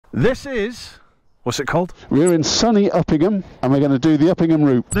This is... what's it called? We're in sunny Uppingham and we're going to do the Uppingham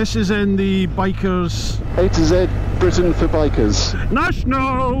route. This is in the bikers... A to Z, Britain for bikers.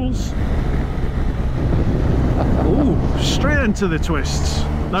 Nationals! Oh, straight into the twists.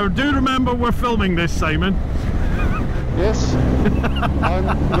 Now do remember we're filming this, Simon. Yes, I'm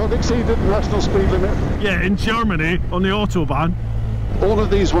not exceeded the national speed limit. Yeah, in Germany, on the Autobahn. All of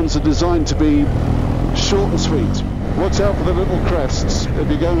these ones are designed to be short and sweet. Watch out for the little crests. If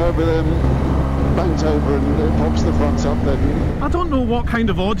you're going over them, banked over and it pops the front up, then... I don't know what kind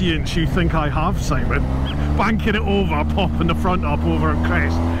of audience you think I have, Simon. Banking it over, popping the front up over a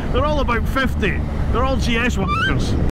crest. They're all about 50. They're all GS workers.